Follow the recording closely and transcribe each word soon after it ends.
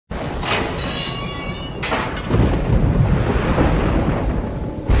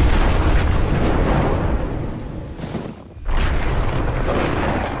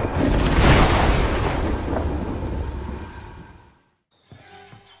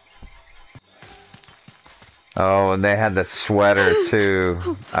Oh, and they had the sweater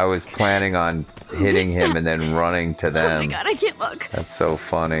too. I was planning on hitting him and then running to them. Oh my god, I can't look. That's so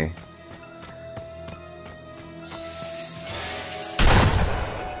funny.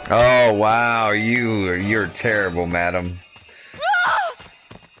 Oh wow, you're terrible, madam.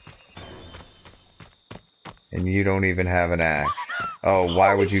 And you don't even have an axe. Oh,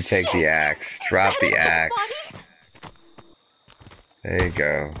 why would you take the axe? Drop the axe. There you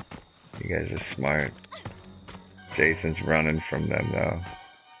go. You guys are smart. Jason's running from them though.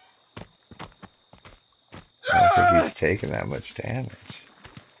 I don't think he's taking that much damage.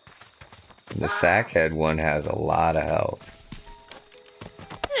 And the sackhead one has a lot of health.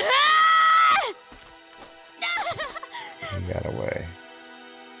 He got away.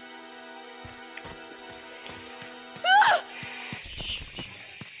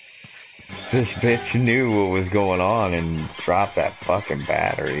 This bitch knew what was going on and dropped that fucking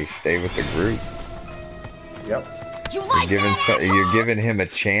battery. Stay with the group. Yep. You're giving him a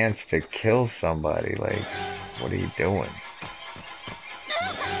chance to kill somebody. Like, what are you doing?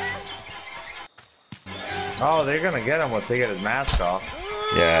 Oh, they're gonna get him once they get his mask off.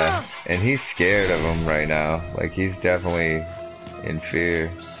 Yeah, and he's scared of him right now. Like, he's definitely in fear.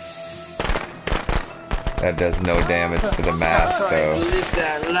 That does no damage to the mask, though. Live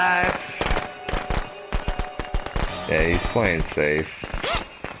that life. Yeah, he's playing safe.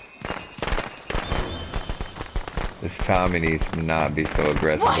 This Tommy needs to not be so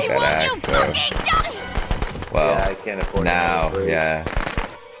aggressive with that axe, though. Well, yeah, I can't afford now, yeah.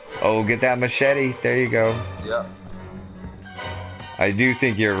 Oh, get that machete. There you go. Yep. I do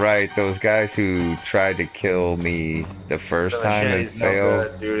think you're right. Those guys who tried to kill me the first time and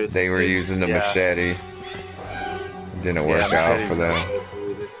failed, they were using the machete. It didn't work out for them.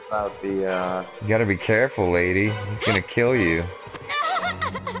 It's about the, You gotta be careful, lady. He's gonna kill you.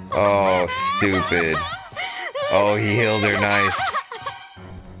 Oh, stupid. Oh, he healed her nice.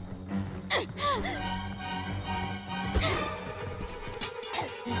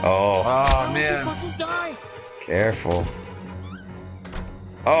 Oh, man. Careful.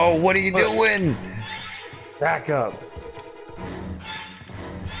 Oh, what are you doing? Back up.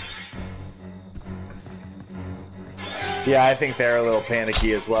 Yeah, I think they're a little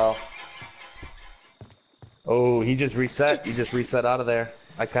panicky as well. Oh, he just reset. He just reset out of there.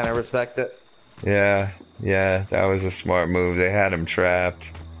 I kind of respect it. Yeah, that was a smart move. They had him trapped.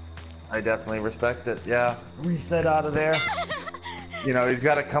 I definitely respect it. Yeah, reset out of there. You know, he's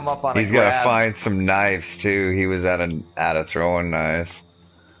got to come up on a grab. He's got to find some knives too. He was out of throwing knives,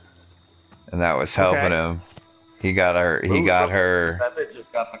 and that was helping him. He got her. He got her. That bitch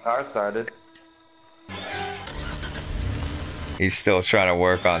just got the car started. He's still trying to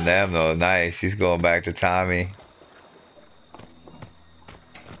work on them though. Nice. He's going back to Tommy.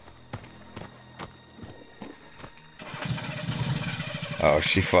 Oh,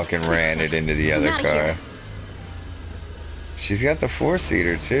 she fucking ran it into the other car. She's got the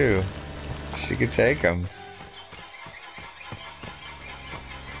 4-seater too. She could take him.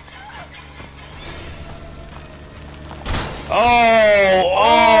 Oh!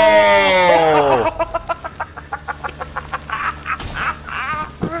 Oh!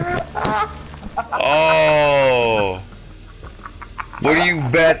 Oh! What do you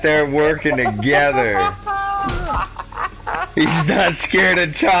bet they're working together? He's not scared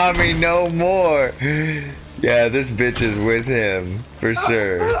of Tommy no more. Yeah, this bitch is with him, for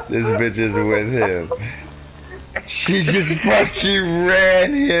sure. This bitch is with him. She just fucking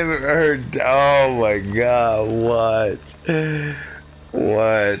ran him, oh my god, what?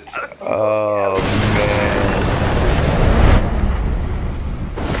 What? Oh